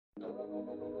Hi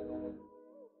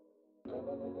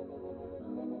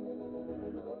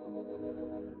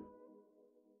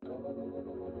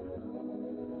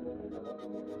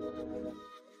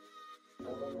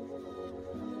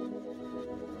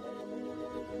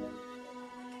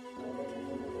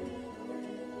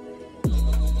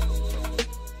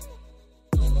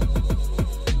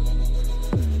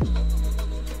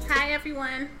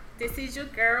everyone, this is your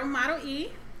girl Model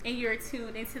E, and you're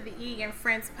tuned into the E and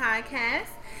Friends podcast.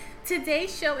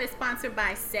 Today's show is sponsored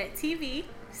by Set TV.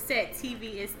 Set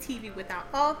TV is TV without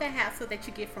all the hassle that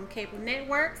you get from cable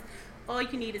networks. All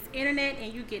you need is internet,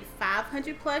 and you get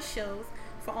 500 plus shows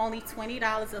for only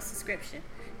 $20 of subscription.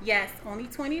 Yes, only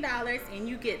 $20, and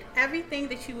you get everything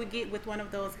that you would get with one of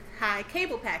those high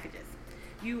cable packages.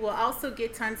 You will also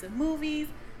get tons of movies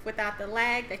without the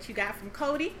lag that you got from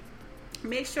Cody.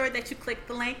 Make sure that you click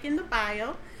the link in the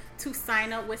bio to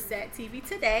sign up with Set TV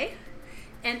today.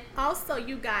 And also,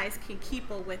 you guys can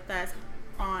keep up with us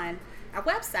on our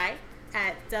website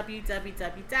at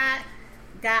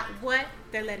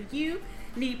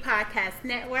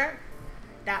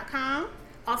www.gotwhattheletteru.needpodcastnetwork.com.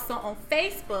 Also on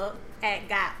Facebook at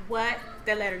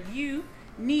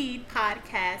gotwhattheletteru.need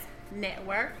podcast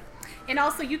network. And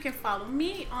also, you can follow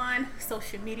me on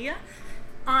social media.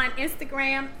 On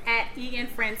Instagram at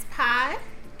ENFriendsPod,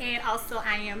 and also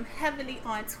I am heavily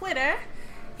on Twitter.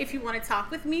 If you want to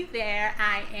talk with me there,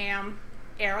 I am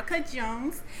Erica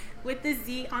Jones with the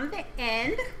Z on the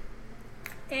end.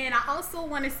 And I also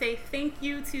want to say thank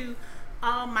you to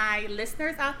all my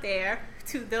listeners out there,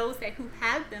 to those who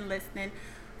have been listening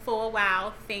for a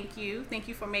while. Thank you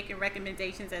for making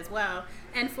recommendations as well.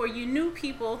 And for you new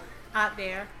people out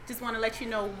there, just want to let you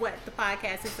know what the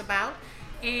podcast is about.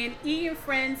 And E and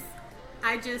Friends,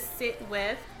 I just sit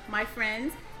with my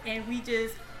friends and we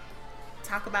just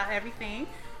talk about everything.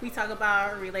 We talk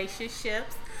about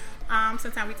relationships.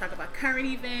 Sometimes we talk about current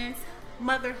events,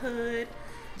 motherhood,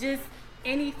 just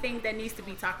anything that needs to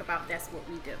be talked about. That's what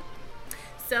we do.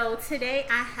 So today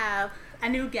I have a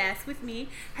new guest with me.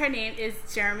 Her name is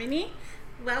Germany.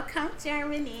 Welcome,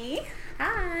 Germany.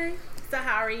 Hi. So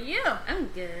how are you? I'm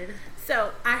good.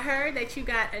 So I heard that you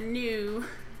got a new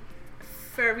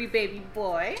furry baby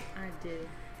boy. I did.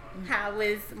 How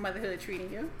is motherhood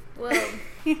treating you? Well,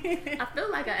 I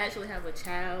feel like I actually have a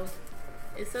child.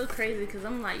 It's so crazy because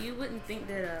I'm like, you wouldn't think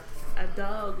that a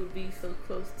dog would be so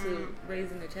close to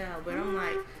raising a child, but I'm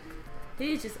like,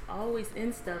 he's just always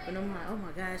in stuff, and I'm like, oh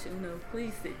my gosh, Uno,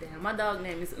 please sit down. My dog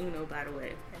name is Uno, by the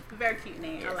way. Very cute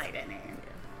name. Yes. I like that name. Yeah.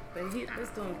 But he's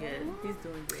doing good. He's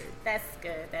doing good. That's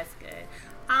good.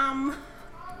 I'm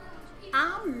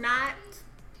not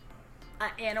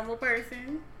an animal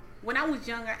person. When I was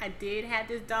younger, I did have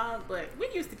this dog, but we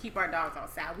used to keep our dogs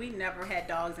outside. We never had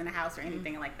dogs in the house or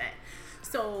anything like that.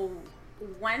 So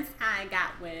once I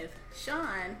got with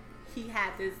Sean, he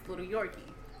had this little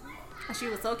Yorkie. She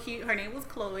was so cute. Her name was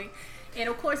Chloe. And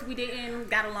of course, we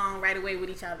didn't got along right away with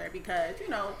each other because,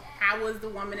 I was the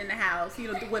woman in the house,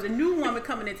 with a new woman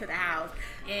coming into the house.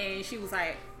 And she was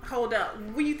like, hold up,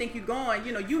 where you think you're going?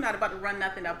 You're not about to run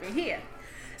nothing up in here.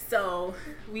 So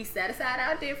we set aside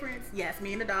our difference. Yes,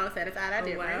 me and the dog set aside our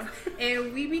difference. Wow.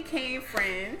 And we became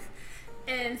friends.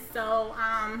 And so,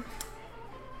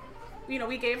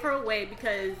 we gave her away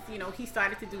because, he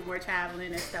started to do more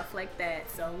traveling and stuff like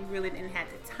that. So we really didn't have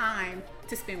the time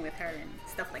to spend with her and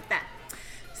stuff like that.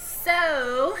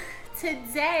 So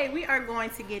today we are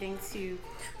going to get into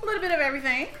a little bit of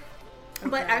everything. Okay.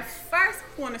 But I first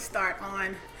want to start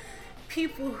on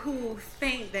people who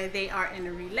think that they are in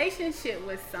a relationship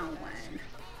with someone,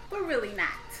 but really not.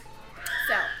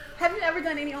 So, have you ever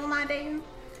done any online dating?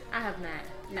 I have not.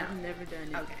 No. I've never done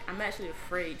it. Okay. I'm actually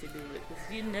afraid to do it because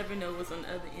you never know what's on the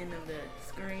other end of the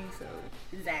screen, so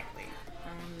Exactly.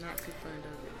 I'm not too fond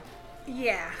of it.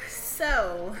 Yeah,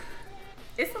 so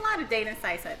it's a lot of dating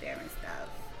sites out there and stuff.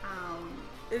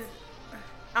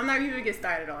 I'm not even gonna get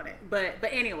started on it, but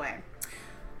anyway.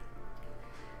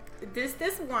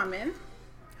 This woman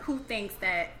who thinks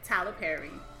that Tyler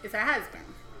Perry is her husband.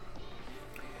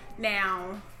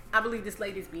 Now, I believe this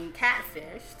lady's being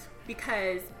catfished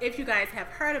because if you guys have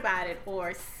heard about it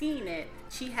or seen it,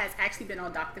 she has actually been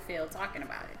on Dr. Phil talking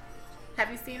about it.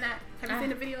 Have you seen that? Have you seen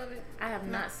the video of it? I have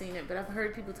not seen it, but I've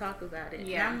heard people talk about it.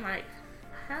 Yeah. And I'm like,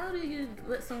 how do you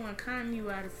let someone con you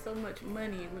out of so much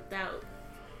money without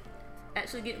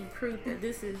actually getting proof that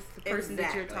this is the person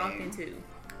that you're talking to?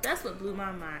 That's what blew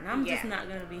my mind. I'm just not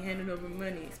going to be handing over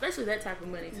money, especially that type of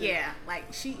money too. Yeah,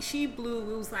 like she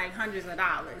blew, it was like hundreds of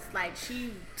dollars. Like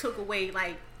she took away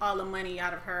like all the money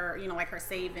out of her, like her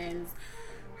savings,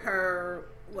 her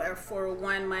for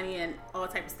one money and all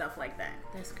type of stuff like that.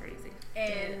 That's crazy.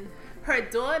 And her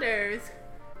daughters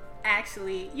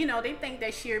actually, you know, they think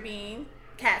that she's being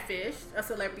catfished, a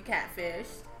celebrity catfish,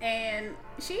 and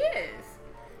she is,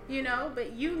 you know,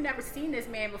 but you've never seen this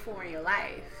man before in your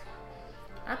life.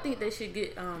 I think they should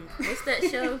get what's that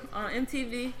show on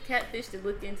MTV, Catfish, to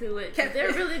look into it. 'Cause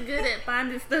they're really good at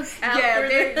finding stuff out. Yeah,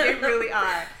 they really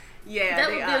are. Yeah, that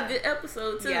would be a good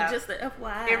episode too. Yeah. Just the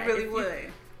FYI. It really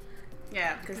would.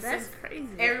 Yeah, because that's crazy.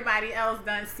 Everybody else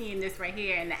done seeing this right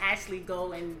here and to actually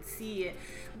go and see it.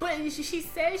 But she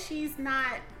says she's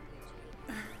not.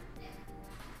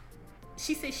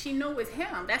 She says she know it's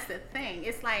him. That's the thing.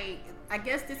 It's like, I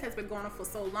guess this has been going on for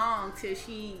so long till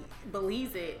she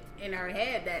believes it in her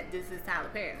head that this is Tyler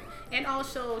Perry. And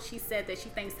also, she said that she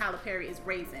thinks Tyler Perry is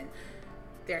raising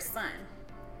their son.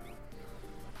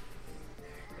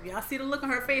 If y'all see the look on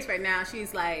her face right now,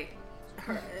 she's like,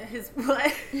 his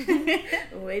what?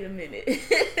 Wait a minute.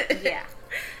 Yeah.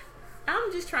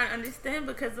 I'm just trying to understand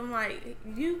because I'm like,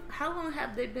 how long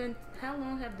have they been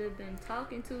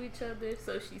talking to each other?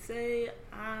 So she said,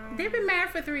 they've been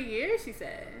married for 3 years, she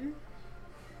said.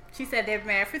 She said they've been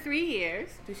married for 3 years.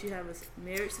 Does she have a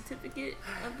marriage certificate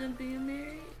of them being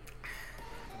married?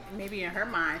 Maybe in her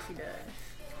mind she does.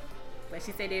 But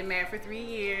she said they were married for 3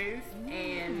 years.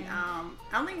 And I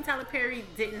don't think Tyler Perry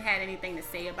didn't have anything to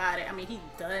say about it. I mean, he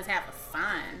does have a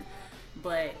son,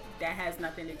 but that has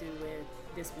nothing to do with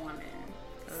this woman.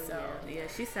 Yeah,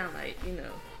 she sounds like, you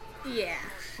know. Yeah.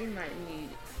 She might need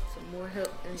some more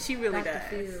help than she really Dr. does.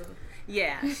 Phil.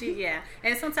 Yeah,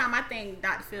 And sometimes I think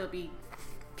Dr. Phil be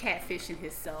catfishing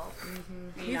himself.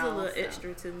 Mm-hmm. He's a little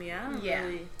extra to me. I don't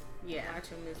really watch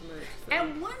him as much. So.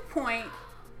 At one point,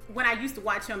 when I used to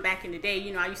watch him back in the day,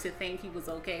 you know, I used to think he was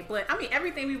okay. But, I mean,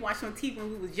 everything we watched on TV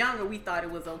when we was younger, we thought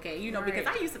it was okay. You know, because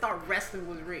I used to thought wrestling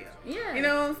was real. Yeah. You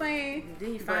know what I'm saying?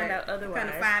 Then you find out otherwise. Kind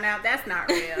of find out that's not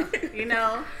real, you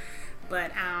know?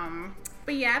 But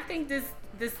yeah, I think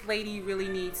this lady really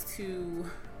needs to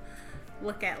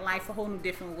look at life a whole new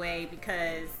different way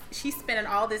because she's spending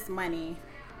all this money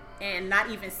and not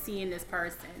even seeing this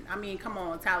person. I mean, come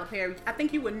on, Tyler Perry. I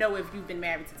think you would know if you've been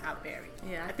married to Tyler Perry.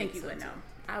 Yeah, I think you would know.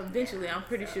 Eventually, I'm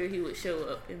pretty sure he would show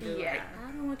up and be like,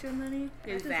 I don't want your money.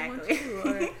 Exactly. I just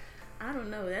want you. Or, I don't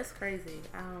know. That's crazy.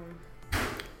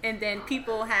 And then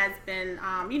people has been,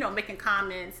 you know, making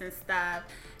comments and stuff.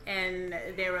 And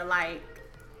they were like,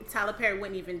 Tyler Perry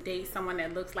wouldn't even date someone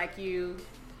that looks like you.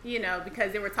 You know,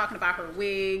 because they were talking about her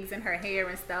wigs and her hair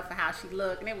and stuff and how she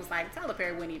looked. And it was like, Tyler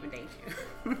Perry wouldn't even date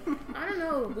you. I don't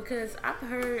know, because I've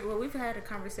heard, we've had a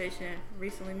conversation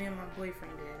recently, me and my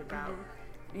boyfriend did, about,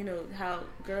 you know, how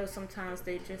girls sometimes,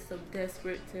 they just so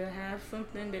desperate to have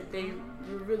something that they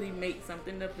really make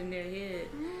something up in their head.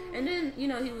 And then, you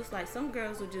know, he was like, some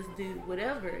girls will just do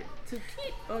whatever to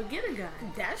keep or get a guy.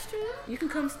 That's true. You can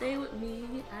come stay with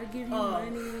me. I give you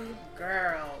money.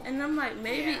 Girl. And I'm like,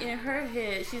 maybe in her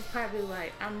head, she's probably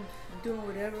like, I'm doing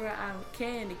whatever I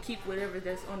can to keep whatever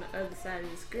that's on the other side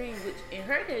of the screen, which in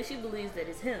her head, she believes that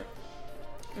it's him.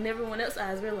 And everyone else's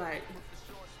eyes, we're like,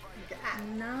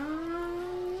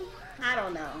 no. I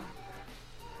don't know.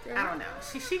 Girl. I don't know.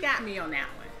 She got me on that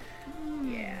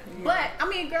one. Yeah. But, I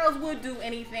mean, girls would do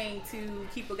anything to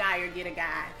keep a guy or get a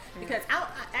guy. Because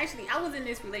I was in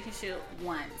this relationship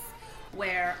once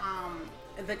where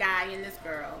the guy and this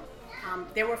girl,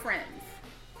 they were friends.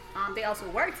 They also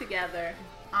worked together.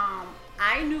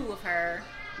 I knew of her.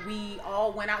 We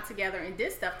all went out together and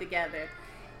did stuff together.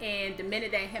 And the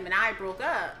minute that him and I broke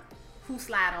up, who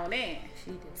slide on in? She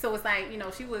did. So it's like, you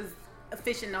know, she was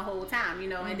fishing the whole time, you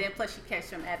know, and then plus she catch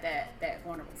him at that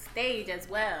vulnerable stage as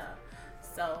well.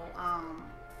 So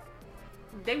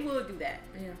they will do that.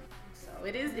 Yeah. So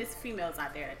it's females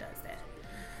out there that does that.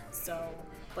 So,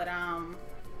 but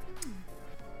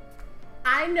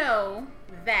I know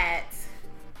that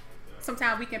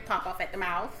sometimes we can pop off at the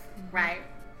mouth, right?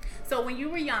 So when you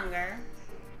were younger,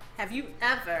 have you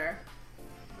ever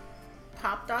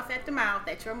popped off at the mouth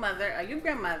at your mother or your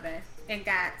grandmother and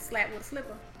got slapped with a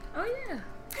slipper? Oh yeah,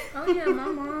 my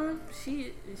mom,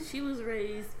 she was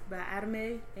raised by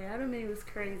Adame, and Adame was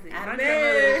crazy. My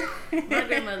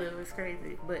grandmother was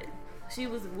crazy, but she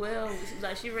was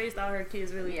she raised all her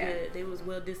kids really good. They was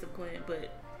well disciplined,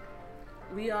 but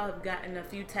we all have gotten a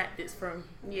few tactics from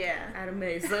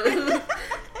Adame, so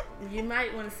you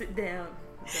might want to sit down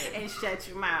and shut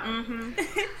your mouth.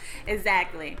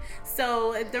 Exactly.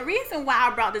 So the reason why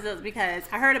I brought this up is because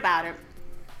I heard about it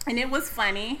and it was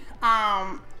funny,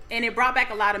 and it brought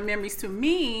back a lot of memories to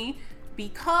me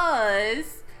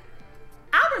because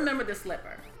I remember the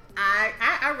slipper.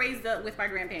 I raised up with my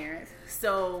grandparents,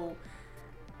 so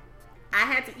I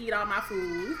had to eat all my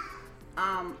food.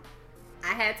 I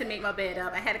had to make my bed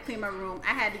up. I had to clean my room.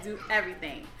 I had to do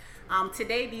everything.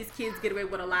 Today, these kids get away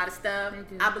with a lot of stuff.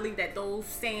 I believe that those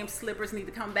same slippers need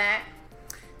to come back.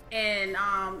 And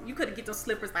you could get those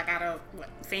slippers like out of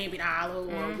Family Dollar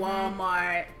or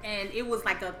Walmart. And it was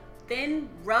like a thin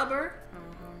rubber,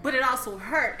 but it also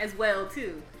hurt as well,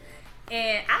 too.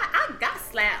 And I got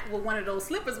slapped with one of those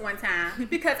slippers one time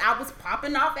because I was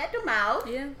popping off at the mouth.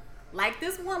 Yeah. Like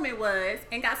this woman was,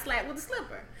 and got slapped with a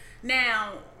slipper.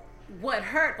 Now, what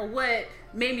hurt or what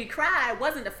made me cry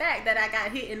wasn't the fact that I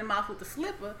got hit in the mouth with the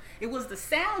slipper. It was the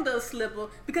sound of the slipper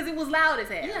because it was loud as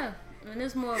hell. Yeah, and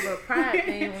it's more of a pride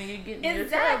thing when you're getting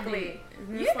exactly. your tail beat.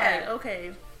 And it's like,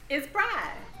 okay. It's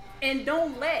pride. And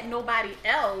don't let nobody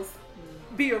else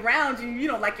be around you, you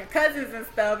know, like your cousins and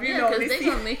stuff, you know. Because they're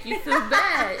going to make you feel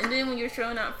bad. And then when you're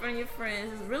showing out in front of your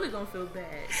friends, it's really going to feel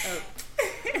bad.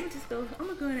 I'm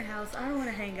gonna go in the house. I don't want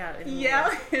to hang out anymore.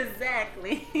 Yeah,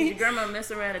 exactly. Your grandma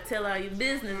mess around and tell all your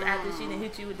business after she done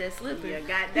hit you with that slipper. You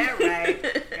got that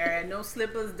right. Girl, no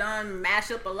slippers done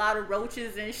mash up a lot of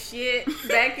roaches and shit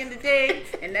back in the day,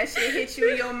 and that shit hit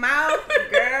you in your mouth,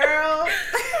 girl.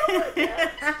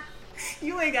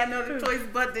 You ain't got no other choice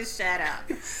but to shut up.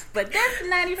 But that's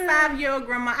 95-year-old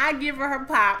grandma. I give her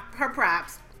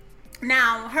props.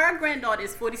 Now, her granddaughter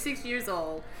is 46 years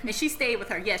old, and she stayed with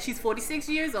her. Yes, she's 46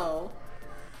 years old,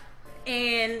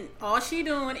 and all she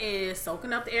doing is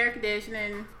soaking up the air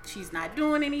conditioning. She's not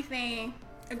doing anything.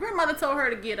 Her grandmother told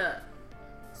her to get up.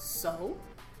 So,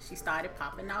 she started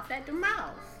popping off at the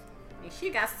mouth, and she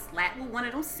got slapped with one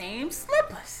of those same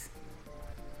slippers.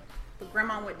 But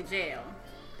grandma went to jail.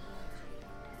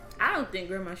 I don't think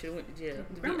grandma should have went to jail,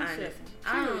 to be honest.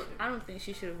 I don't think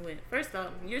she should have went. First off,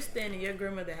 you're staying in your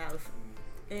grandmother's house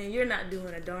and you're not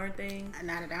doing a darn thing.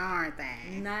 Not a darn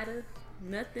thing. Nada.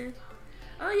 Nothing.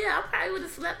 Oh yeah, I probably would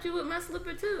have slapped you with my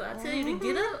slipper too. I tell you to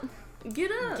get up.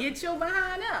 Get up. Get your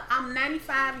behind up. I'm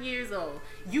 95 years old.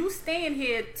 You staying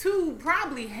here to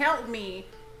probably help me,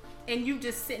 and you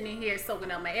just sitting in here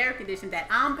soaking up my air conditioning that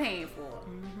I'm paying for.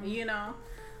 You know?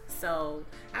 So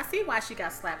I see why she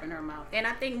got slapped in her mouth, and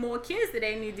I think more kids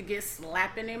today need to get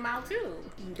slapped in their mouth too.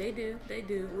 They do.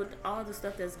 With all the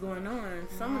stuff that's going on,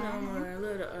 some of them are a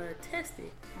little testy.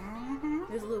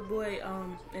 This little boy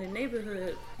in the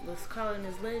neighborhood was calling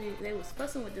this lady. They was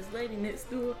fussing with this lady next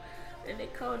door, and they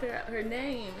called her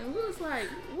name, and we was like,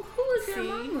 "Who is your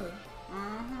mama?"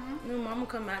 New mama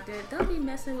come out there, don't be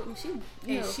messing with me.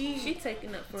 She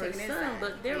taking up for her son,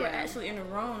 but they were actually in the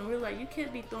wrong. We were like, you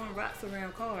can't be throwing rocks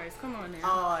around cars. Come on now.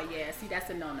 Oh yeah, see that's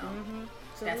a no-no.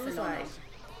 So that's it was like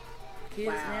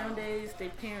kids nowadays, their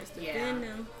parents defend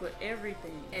them for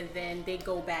everything, and then they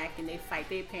go back and they fight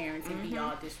their parents and be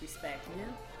all disrespectful. Yeah,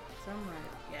 so I'm like,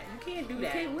 you can't do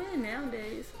that. You can't win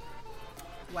nowadays.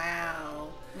 Wow.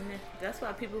 And that's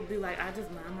why people be like, I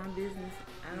just mind my business.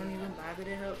 I don't even bother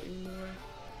to help anymore.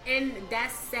 And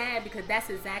that's sad because that's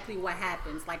exactly what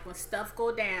happens. Like when stuff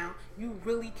go down, you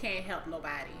really can't help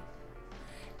nobody.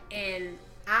 And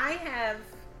I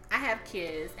have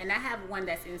kids, and I have one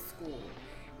that's in school,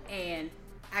 and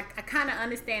I kind of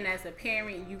understand as a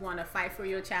parent, you want to fight for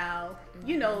your child.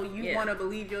 You know, you want to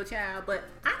believe your child, but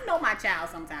I know my child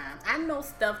sometimes. I know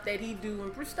stuff that he do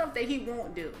and stuff that he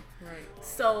won't do. Right.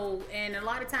 So, and a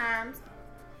lot of times,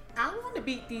 I want to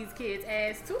beat these kids'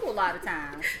 ass too a lot of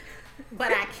times.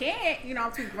 But I can't, you know,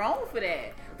 I'm too grown for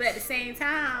that. But at the same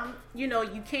time, you know,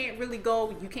 you can't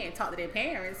talk to their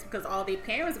parents because all their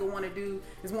parents gonna want to do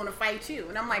is want to fight you.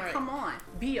 And I'm like, come on,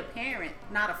 be a parent,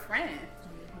 not a friend.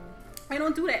 They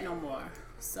don't do that no more.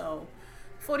 So,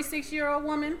 46-year-old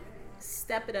woman,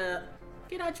 step it up.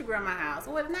 Get out your grandma's house.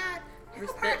 Or if not,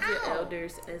 respect your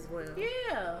elders as well.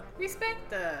 Yeah,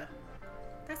 respect her.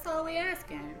 That's all we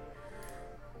asking.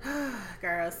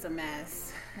 Girl, it's a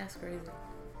mess. That's crazy.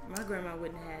 My grandma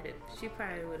wouldn't have had it. She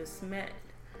probably would have smacked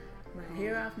my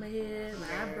hair off my head,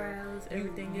 my eyebrows,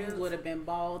 everything else. You would have been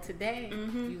bald today.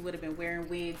 You would have been wearing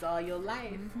wigs all your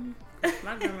life.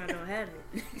 My grandma don't have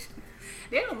it.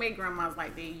 They don't make grandmas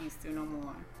like they used to no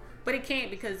more. But it can't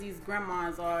because these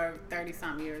grandmas are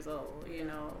 30-something years old, you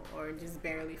know, or just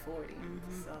barely 40.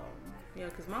 So yeah,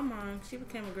 because my mom, she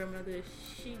became a grandmother.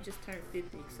 She just turned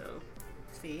 50. So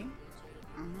see.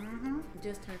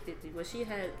 Just turned 50.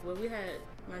 We had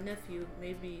my nephew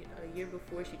maybe a year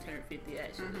before she turned 50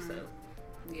 actually. So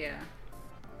yeah.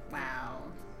 Wow.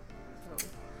 So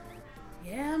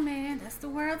yeah, man, that's the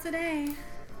world today.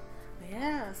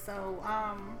 Yeah. So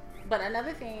but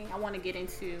another thing I want to get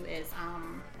into is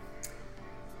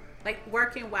like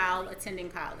working while attending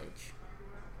college.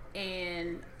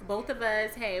 and both of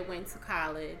us had went to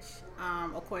college.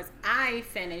 Of course, I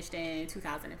finished in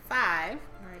 2005, Right.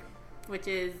 which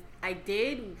is I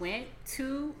did went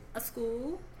to a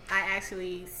school. I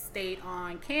actually stayed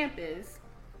on campus,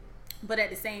 but at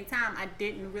the same time, I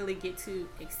didn't really get to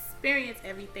experience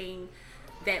everything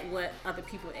that what other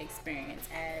people experience,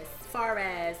 as far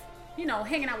as, you know,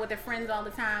 hanging out with their friends all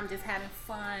the time, just having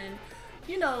fun,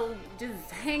 you know,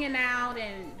 just hanging out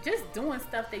and just doing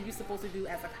stuff that you're supposed to do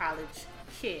as a college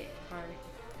kid. Right.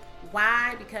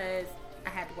 Why? Because I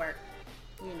had to work,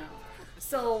 you know.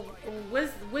 So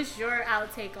what's your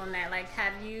outtake on that? Like,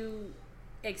 have you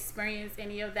experienced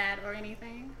any of that or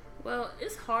anything? Well,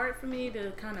 it's hard for me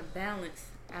to kind of balance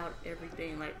out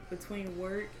everything, like between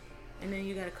work and then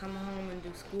you got to come home and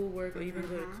do schoolwork or even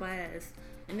go to class.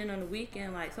 And then on the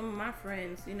weekend, like some of my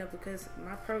friends, you know, because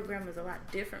my program is a lot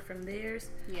different from theirs,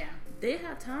 Yeah. they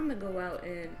have time to go out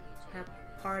and have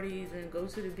parties and go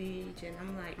to the beach. And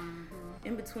I'm like,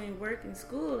 in between work and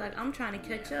school, like I'm trying to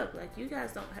catch up. Like you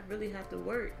guys don't really have to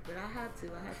work, but I have to.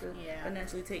 I have to Yeah.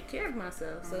 financially take care of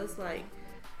myself. So it's like,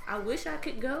 I wish I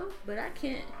could go, but I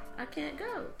can't. I can't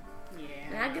go. And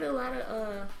Yeah. I get a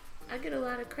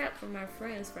lot of crap from my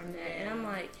friends from that, and I'm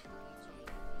like,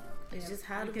 it's just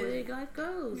how the way life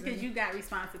goes. Because And- you got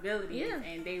responsibilities, Yeah.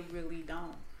 and they really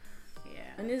don't. Yeah.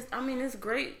 And it's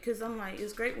great because I'm like,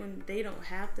 it's great when they don't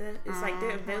have to. It's like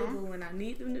they're available when I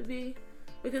need them to be,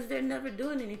 because they're never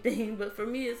doing anything. But for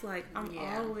me, it's like I'm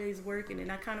Yeah. always working,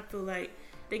 and I kind of feel like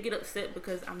they get upset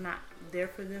because I'm not there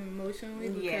for them emotionally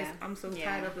because Yeah. I'm so Yeah.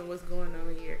 tied up in what's going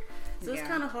on here. So it's Yeah.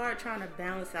 kind of hard trying to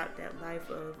balance out that life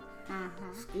of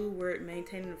schoolwork,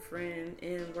 maintaining a friend,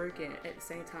 and working at the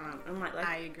same time. I'm like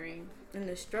I agree. and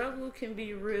the struggle can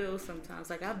be real sometimes.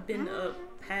 Like I've been up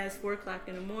past 4 o'clock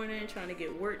in the morning trying to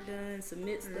get work done,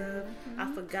 submit stuff.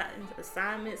 I've forgotten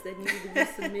assignments that needed to be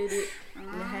submitted, and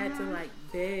I had to like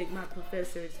beg my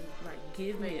professor to like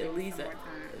give me at least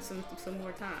some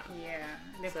more time. Yeah.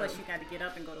 Then So- plus you got to get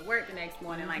up and go to work the next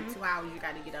morning. Like 2 hours, you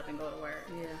got to get up and go to work.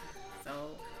 Yeah.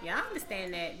 So yeah, I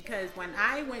understand that, because when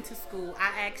I went to school,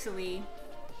 I actually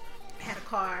had a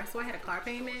car. So I had a car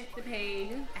payment to pay.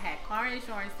 I had car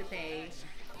insurance to pay,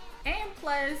 and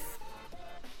plus,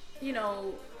 you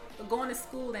know, going to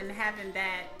school and having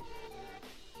that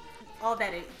all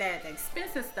that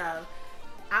expensive stuff.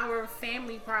 Our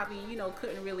family probably, you know,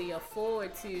 couldn't really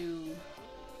afford to,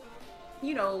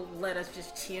 you know, let us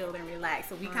just chill and relax.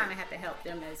 So we kind of had to help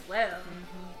them as well.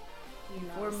 You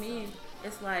know, For me,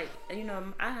 it's like, you know,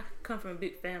 I come from a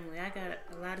big family. I got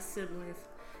a lot of siblings.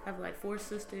 I have like 4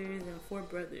 sisters and 4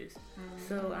 brothers.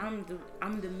 So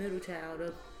I'm the middle child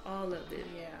of all of it.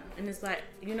 Yeah. And it's like,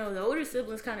 you know, the older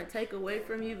siblings kind of take away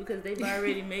from you because they've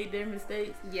already made their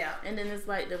mistakes. Yeah. And then it's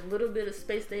like the little bit of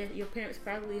space that your parents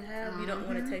probably have, you don't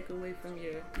want to take away from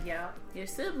Yeah. your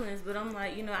siblings. But I'm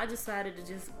like, you know, I decided to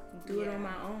just do it on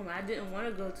my own. I didn't want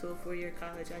to go to a 4-year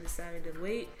college. I decided to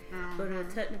wait, go to a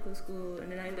technical school,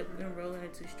 and then I ended up enrolling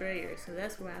into Strayer. So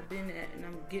that's where I've been at, and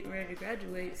I'm getting ready to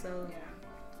graduate. So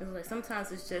it's like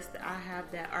sometimes it's just that I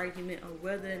have that argument of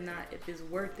whether or not if it's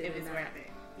worth it If or it's not. worth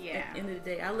it. Yeah. At the end of the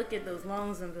day, I look at those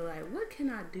loans and be like, what can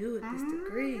I do with this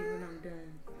degree when I'm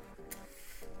done?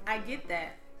 I get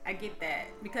that.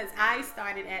 Because I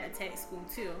started at a tech school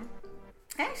too.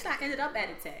 Actually, I ended up at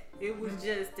a tech. It was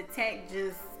just, the tech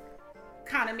just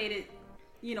kind of made it,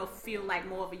 you know, feel like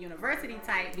more of a university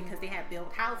type, because they had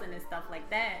built housing and stuff like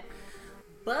that.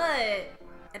 But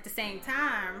at the same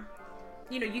time,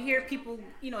 you know, you hear people,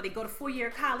 you know, they go to 4-year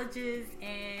colleges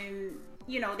and,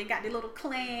 you know, they got their little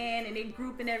clan and they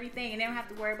group and everything, and they don't have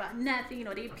to worry about nothing. You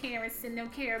know, their parents send them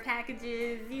care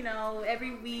packages, you know,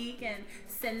 every week, and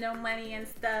send them money and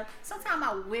stuff. Sometimes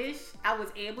I wish I was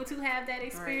able to have that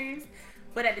experience,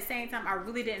 but at the same time, I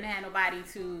really didn't have nobody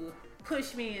to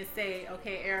push me and say,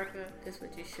 okay, Erica, That's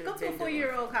what you should go have to a been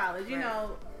 4-year-old college, you Right.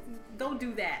 know, go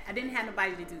do that. I didn't have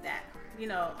nobody to do that, you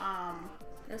know.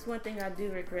 That's one thing I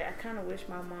do regret. I kind of wish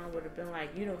my mom would have been like,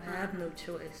 you don't have no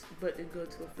choice but to go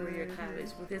to a 4-year college,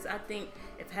 because I think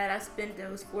if had I spent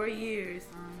those 4 years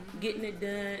getting it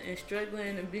done and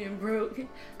struggling and being broke,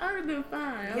 I would have been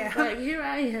fine. I was like, here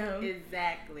I am.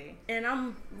 Exactly. And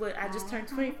I just turned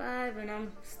 25, and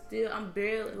I'm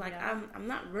barely, like, I'm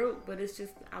not broke, but it's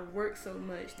just, I work so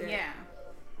much that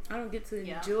I don't get to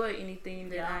enjoy anything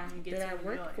that I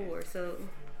work for. So,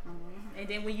 and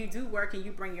then when you do work and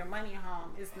you bring your money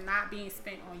home, it's not being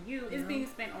spent on you, it's being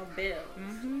spent on bills.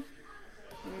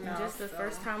 You know, and just the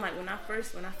first time, like when I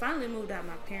finally moved out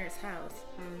my parents' house,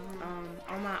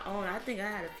 on my own, I think I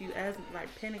had a few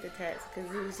panic attacks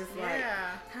because it was just like,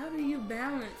 how do you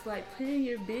balance like paying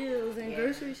your bills and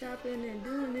grocery shopping and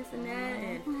doing this and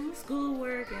that and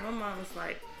schoolwork? And my mom was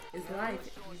like, it's life,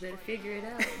 you better figure it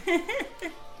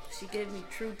out. She gave me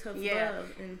true tough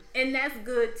love, and that's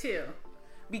good too,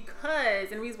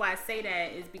 because, and the reason why I say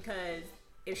that is because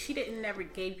if she never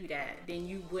gave you that, then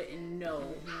you wouldn't know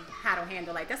how to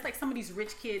handle. Like, that's like some of these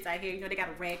rich kids out here, you know, they got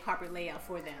a red carpet layout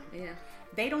for them. Yeah.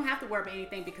 They don't have to worry about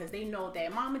anything because they know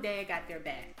that mom and dad got their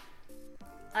back.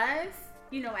 Us,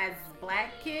 you know, as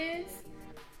black kids,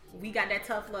 we got that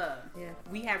tough love. Yeah.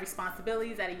 We have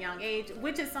responsibilities at a young age,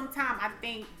 which is sometimes, I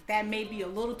think that may be a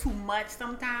little too much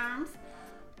sometimes,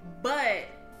 but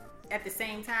at the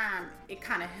same time, it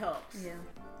kind of helps. Yeah.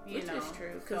 Which is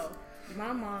true. Because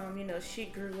my mom, you know, she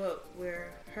grew up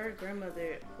where my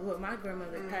grandmother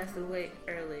passed away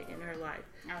early in her life.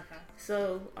 Okay.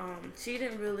 So she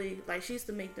didn't really, like, she used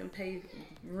to make them pay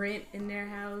rent in their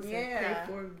house and pay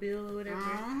for a bill or whatever.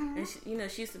 And she, you know,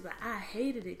 she used to be like, I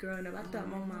hated it growing up. I thought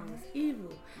my mom was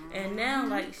evil. And now,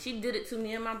 like, she did it to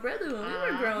me and my brother when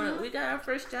we were growing up. We got our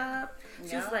first job.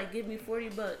 She was like, give me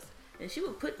 $40. And she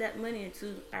would put that money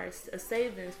into our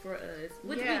savings for us,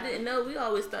 which we didn't know. We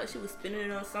always thought she was spending it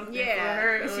on something for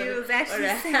her. She was actually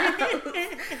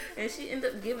and she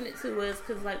ended up giving it to us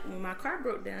because, like, when my car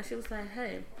broke down, she was like,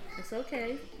 "Hey, it's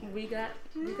okay. We got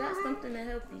something to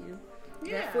help you.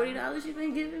 That $40 you've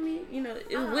been giving me, you know,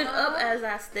 it went up as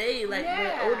I stayed. Like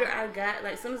the older I got,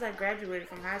 like as soon as I graduated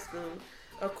from high school."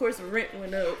 Of course, rent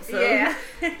went up, so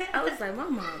I was like, my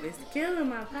mom is killing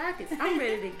my pockets. I'm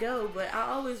ready to go, but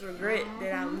I always regret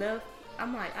that I left.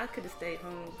 I'm like, I could have stayed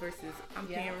home versus I'm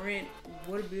paying rent,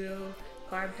 water bill,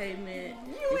 car payment,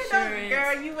 insurance.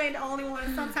 Girl, you ain't the only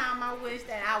one. Sometimes I wish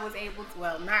that I was able to,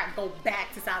 well, not go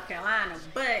back to South Carolina,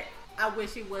 but I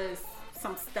wish it was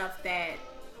some stuff that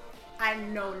I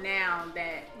know now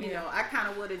that, you know, I kind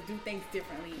of would have do things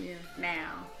differently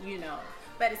now, you know.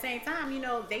 But at the same time, you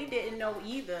know, they didn't know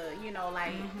either. You know,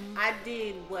 like, I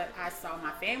did what I saw my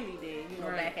family did, you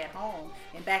know, back at home.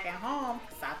 And back at home,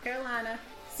 South Carolina,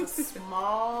 it's a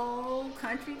small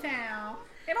country town.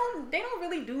 They don't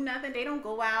really do nothing. They don't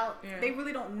go out. Yeah. They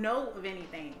really don't know of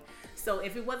anything. So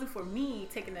if it wasn't for me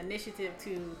taking the initiative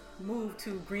to move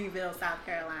to Greenville, South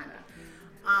Carolina,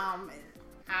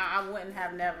 I wouldn't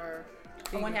have never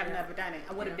done it.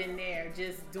 I would have been there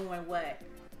just doing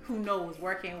who knows,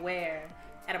 working where,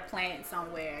 at a plant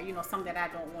somewhere, you know, something that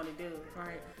I don't want to do.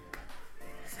 Right.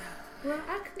 So, well,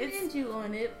 I commend you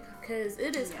on it because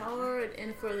it is hard,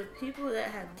 and for the people that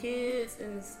have kids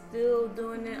and still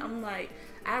doing it, I'm like,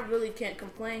 I really can't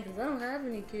complain because I don't have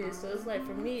any kids. So it's like,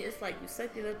 for me, it's like you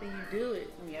suck it up and you do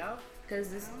it. Yeah. Because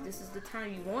this is the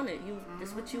time you want it. This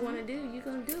is what you want to do. You're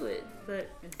going to do it. But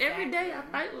every day I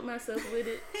fight with myself with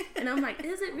it. And I'm like,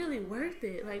 is it really worth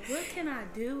it? Like, what can I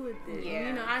do with it? Yeah. And,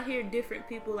 you know, I hear different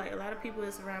people, like a lot of people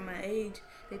that's around my age,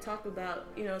 they talk about,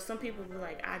 you know, some people were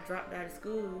like, I dropped out of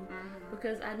school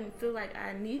because I didn't feel like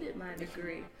I needed my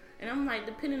degree. And I'm like,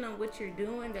 depending on what you're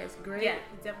doing, that's great. Yeah,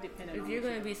 definitely depending on if you're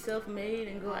going to be self-made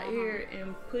and go out here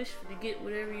and push to get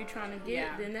whatever you're trying to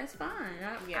get, then that's fine.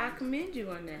 I commend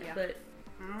you on that. Yeah. But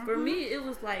for me, it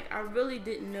was like, I really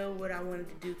didn't know what I wanted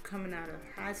to do coming out of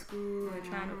high school and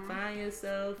trying to find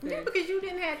yourself. Yeah, because you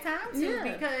didn't have time to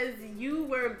because you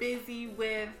were busy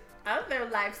with other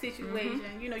life situations.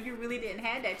 You know, you really didn't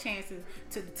have that chance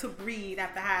to breathe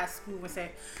after high school and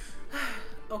say,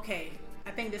 okay, I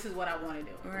think this is what I want to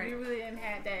do. Right. You really didn't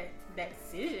have that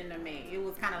decision to make. It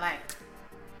was kind of like,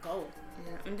 go.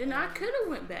 Yeah. And then I could have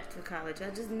went back to college. I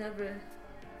just never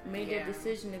made that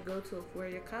decision to go to a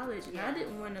four-year college. And I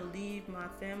didn't want to leave my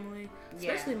family,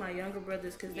 especially my younger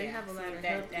brothers, because they have a lot of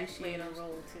health issues. Played a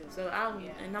role too. So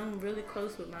and I'm really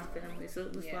close with my family. So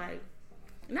it was like,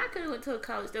 and I could have went to a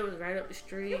college that was right up the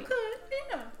street. You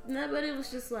could, No, but it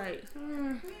was just like,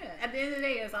 At the end of the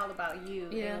day, it's all about you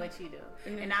and what you do.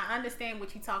 And I understand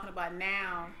what you're talking about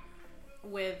now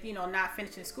with, you know, not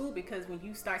finishing school, because when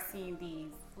you start seeing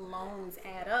these loans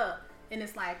add up, and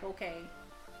it's like, okay,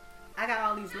 I got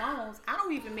all these loans. I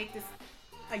don't even make this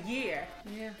a year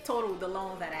total the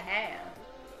loans that I have.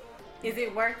 Is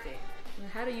it worth it?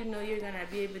 How do you know you're going to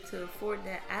be able to afford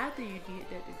that after you get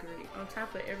that degree, on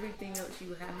top of everything else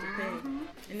you have to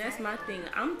pay? And that's my thing.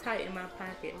 I'm tight in my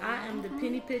pocket. I am the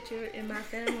penny pitcher in my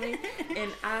family,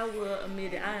 and I will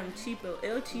admit it. I am cheapo.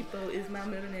 El Cheapo is my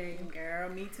middle name. Girl,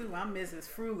 me too. I'm Mrs.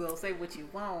 Frugal. Say what you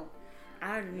want.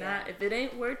 I do not. If it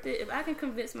ain't worth it, if I can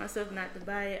convince myself not to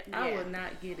buy it, I will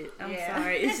not get it. I'm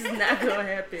sorry. It's just not going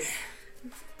to happen.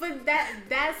 But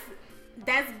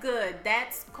That's good.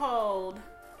 That's called,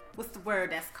 what's the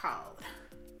word that's called?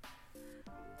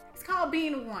 It's called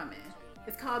being a woman.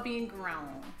 It's called being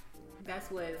grown.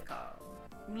 That's what it's called.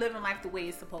 Living life the way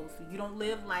it's supposed to. You don't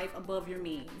live life above your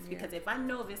means. Because if I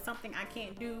know if it's something I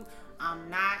can't do, I'm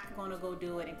not going to go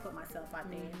do it and put myself out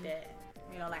there in debt.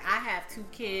 You know, like I have 2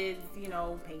 kids, you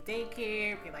know, pay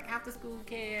daycare, pay like after school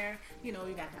care, you know,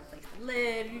 you got to have a place to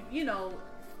live, you know,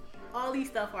 all these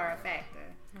stuff are a factor.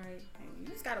 Right. And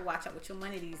you just got to watch out with your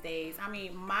money these days. I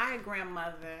mean, my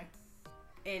grandmother,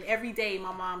 and every day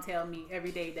my mom tell me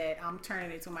every day that I'm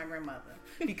turning into my grandmother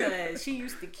because she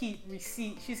used to keep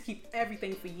receipts. She used to keep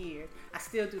everything for years. I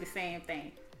still do the same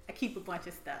thing. I keep a bunch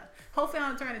of stuff. Hopefully I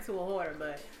don't turn into a hoarder,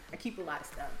 but I keep a lot of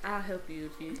stuff. I'll help you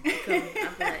if you come.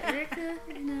 I'll be like, Erica,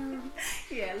 you know.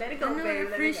 Yeah, let it go, I know baby.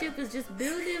 our friendship is just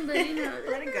building, but you know,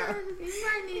 let it go. You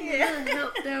might need a little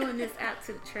help throwing this out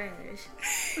to the trash.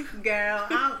 Girl,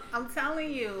 I'm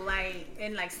telling you, like,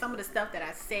 and like some of the stuff that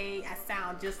I say, I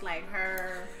sound just like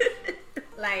her.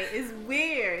 Like, it's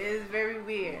weird. It's very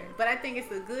weird. But I think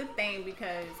it's a good thing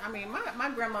because, I mean, my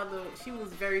grandmother, she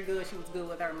was very good. She was good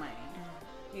with her money.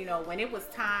 You know, when it was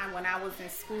time, when I was in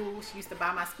school, she used to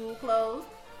buy my school clothes.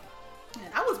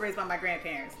 And I was raised by my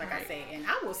grandparents, like I say, and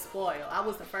I was spoiled. I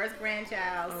was the first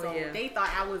grandchild, so they thought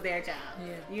I was their child.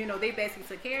 Yeah. You know, they basically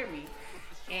took care of me.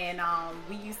 And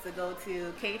we used to go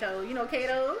to Cato. You know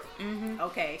Cato's? Mm-hmm.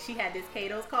 Okay, she had this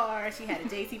Cato's card. She had a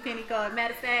JCPenney card.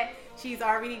 Matter of fact, she's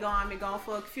already gone. Been gone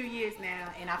for a few years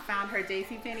now. And I found her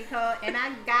JCPenney card, and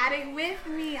I got it with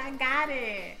me. I got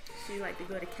it. She like to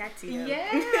go to Catio.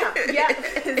 Yeah,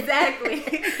 exactly.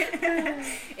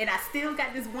 And I still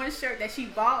got this one shirt that she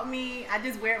bought me. I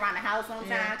just wear it around the house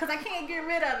sometimes because I can't get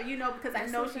rid of it, you know, because I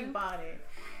know she bought it.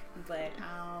 But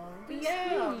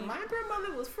yeah, my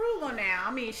grandmother was frugal now.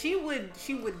 I mean, she would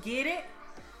get it,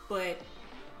 but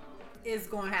it's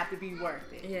gonna have to be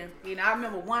worth it. Yeah. You know, I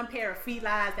remember one pair of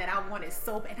felines that I wanted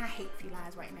so bad, and I hate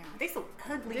felines right now. They so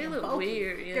ugly. They and look bulky.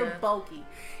 weird. Yeah. They're bulky,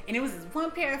 and it was this one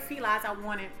pair of felines I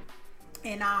wanted.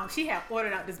 And she had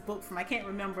ordered out this book from, I can't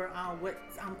remember what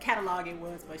catalog it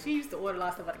was, but she used to order a lot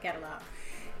of stuff out the catalog.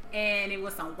 And it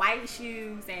was some white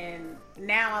shoes, and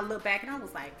now I look back and I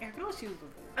was like, those shoes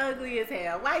were ugly as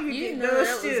hell. Why you get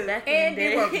those shoes? And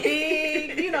they were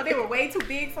big, you know, they were way too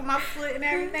big for my foot and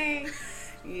everything.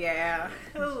 Yeah.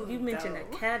 You mentioned a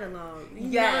catalog.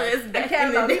 Yeah, it's a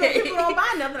catalog. People don't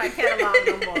buy nothing like catalog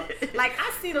no more. Like,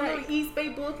 I see the little East Bay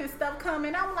book and stuff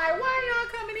coming. I'm like, why are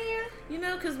y'all coming here? You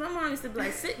know, because my mom used to be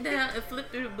like, sit down and flip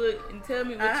through the book and tell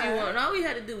me what you want. And all we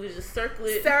had to do was just circle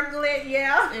it.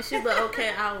 Yeah. And she'd be like,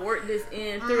 okay, I'll work this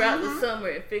in throughout the summer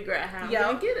and figure out how I'm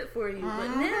going to get it for you. But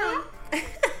now,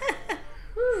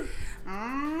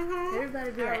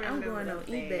 everybody be like, I'm going on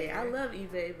eBay. I love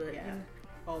eBay, but... Yeah.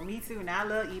 Oh, me too. Now I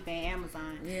love eBay and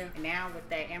Amazon. Yeah. And now with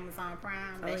that Amazon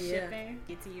Prime, that shipping,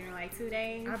 get to you in like 2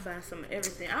 days. I buy some of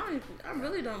everything. I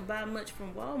really don't buy much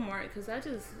from Walmart because I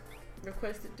just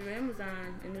request it through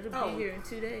Amazon and it'll be here in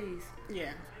 2 days.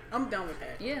 Yeah. I'm done with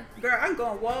that. Yeah. Girl, I'm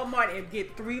going to Walmart and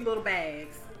get 3 little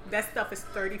bags. That stuff is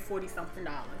 $30, $40 something.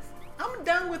 I'm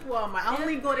done with Walmart. I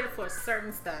only go there for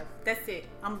certain stuff. That's it.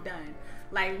 I'm done.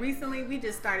 Like recently, we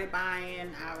just started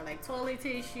buying our like toilet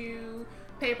tissue,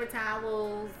 paper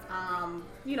towels,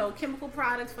 you know, chemical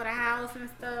products for the house and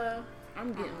stuff.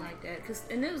 I'm getting like that.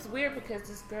 And it was weird because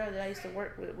this girl that I used to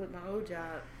work with my old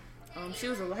job, she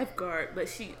was a lifeguard, but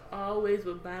she always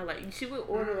would buy, like, she would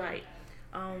order, like,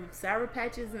 Sour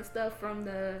Patches and stuff from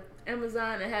the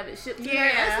Amazon and have it shipped to her.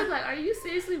 I was like, are you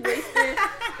seriously wasting,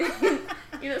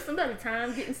 you know, somebody's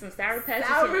time getting some Sour Patches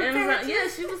from Amazon? Yeah,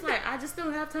 she was like, I just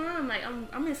don't have time. Like,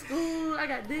 I'm in school. I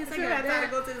got this. I got that.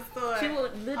 To go to the store. She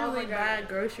would literally buy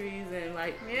groceries and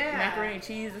like macaroni and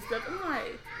cheese and stuff. I'm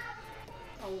like,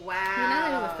 oh wow. You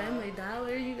know, it was a Family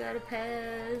Dollar. You gotta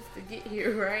pass to get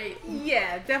here, right?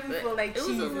 Yeah, definitely for like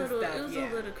cheese and stuff. It was a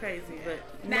little crazy,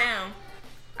 but now.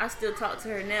 I still talk to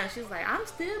her now. She's like, I'm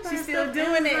still buying She's still stuff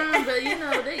doing Amazon, it.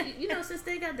 But you know, since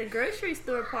they got the grocery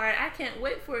store part, I can't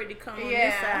wait for it to come on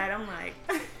this side. I'm like,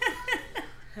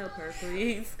 help her,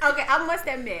 please. Okay, I must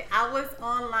admit, I was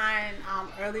online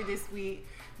early this week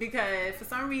because for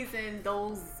some reason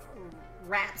those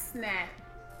Wrap Snap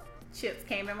chips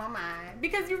came in my mind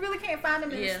because you really can't find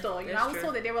them in the store. You know, I was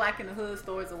told that they were like in the hood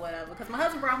stores or whatever. Because my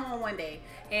husband brought home one day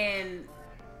and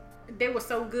they were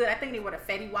so good. I think they were the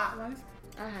Fetty Wap ones.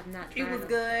 I have not tried it. was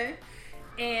good.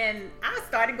 And I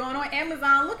started going on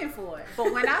Amazon looking for it.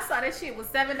 But when I saw that shit was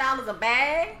 $7 a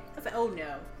bag, I said, oh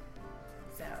no.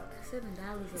 So $7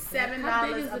 a bag.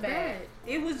 $7 a bag.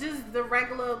 It was just the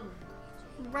regular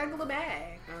bag. Oh,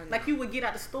 no. Like you would get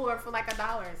at the store for like $1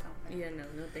 or something. Yeah, no,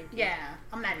 thank you. Yeah,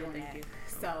 I'm not doing that.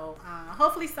 So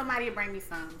hopefully somebody will bring me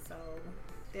some. So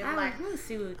they're like, we'll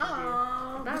see what we can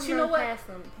oh, do. but you know what?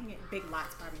 Big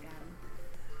Lots probably got them.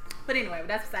 But anyway,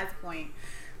 that's besides the point.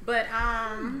 But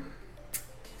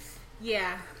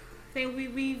yeah, I think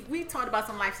we talked about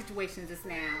some life situations just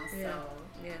now. Yeah. So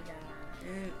yeah.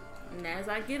 And as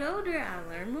I get older, I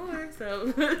learn more.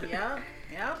 So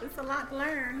yep, it's a lot to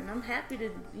learn. And I'm happy to,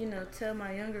 tell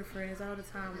my younger friends all the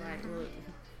time, like, look,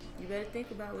 you better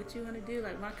think about what you want to do.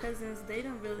 Like my cousins,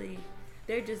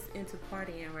 they're just into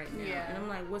partying right now. Yeah. And I'm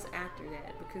like, what's after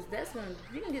that? Because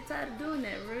you're gonna get tired of doing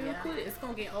that real quick. It's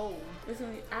gonna get old.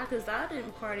 Because I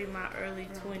didn't party in my early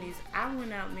 20s. I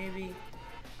went out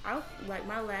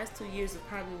my last 2 years is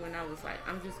probably when I was like,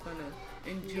 I'm just gonna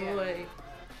enjoy.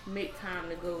 Make time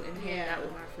to go and hang out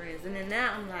with my friends, and then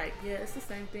now I'm like, it's the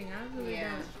same thing. I really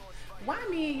don't. Why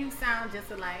me and you sound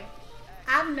just alike?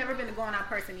 I've never been a going out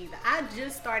person either. I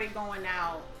just started going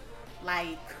out,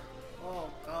 like,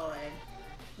 oh god,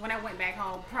 when I went back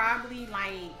home, probably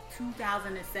like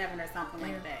 2007 or something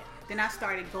like that. Then I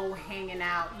started hanging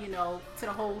out, to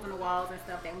the holes in the walls and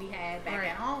stuff that we had back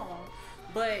at home,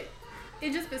 but.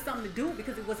 It just been something to do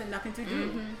because it wasn't nothing to do.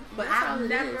 Mm-hmm. But I've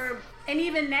never, and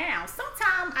even now,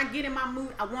 sometimes I get in my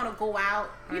mood, I want to go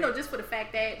out, just for the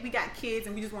fact that we got kids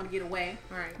and we just want to get away.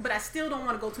 Right. But I still don't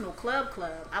want to go to no club.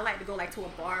 I like to go like to a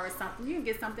bar or something. You can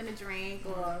get something to drink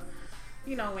or,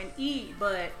 and eat.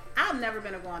 But I've never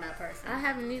been a going out person. I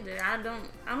haven't either. I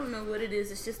don't know what it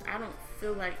is. It's just I don't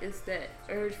feel like it's that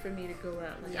urge for me to go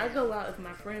out. Like I go out if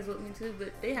my friends want me to,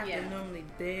 but they have to normally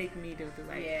beg me to be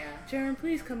like, Sharon,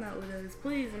 please come out with us,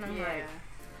 please. And I'm like,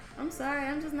 I'm sorry,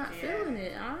 I'm just not feeling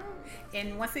it.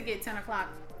 And once it gets 10 o'clock,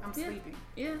 I'm sleeping.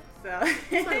 Yeah. So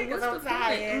it's like, what's the point?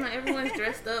 I'm like, everyone's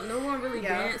dressed up. No one really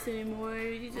dance anymore.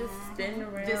 You just standing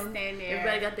around. Just stand there.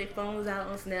 Everybody got their phones out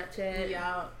on Snapchat.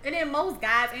 Yeah. And then most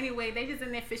guys, anyway, they just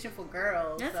in there fishing for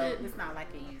girls. That's so it. It's not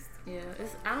like they used to. Yeah.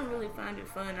 I don't really find it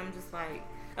fun. I'm just like,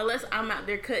 unless I'm out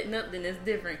there cutting up, then it's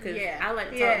different. Because I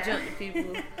like to talk junk to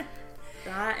people.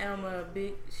 So I am a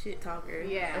big shit talker.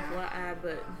 Yeah. FYI,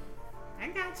 but I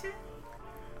got you.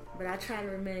 But I try to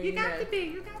remain. You got to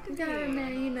be. You gotta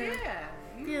remain. Yeah.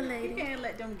 You can't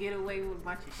let them get away with a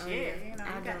bunch of shit. You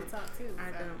got to talk too.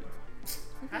 I don't.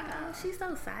 Oh, she's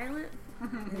so silent.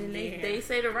 And then they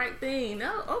say the right thing.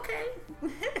 No, okay.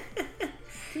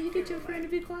 Can you get your friend to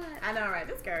be quiet? I know, right?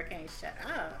 This girl can't shut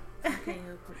up. I can't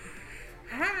help it.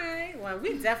 All right. Well,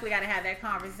 we definitely got to have that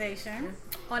conversation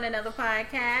on another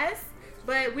podcast.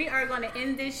 But we are going to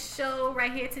end this show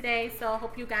right here today. So I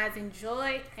hope you guys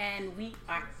enjoy. And we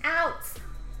are out.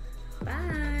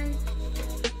 Bye.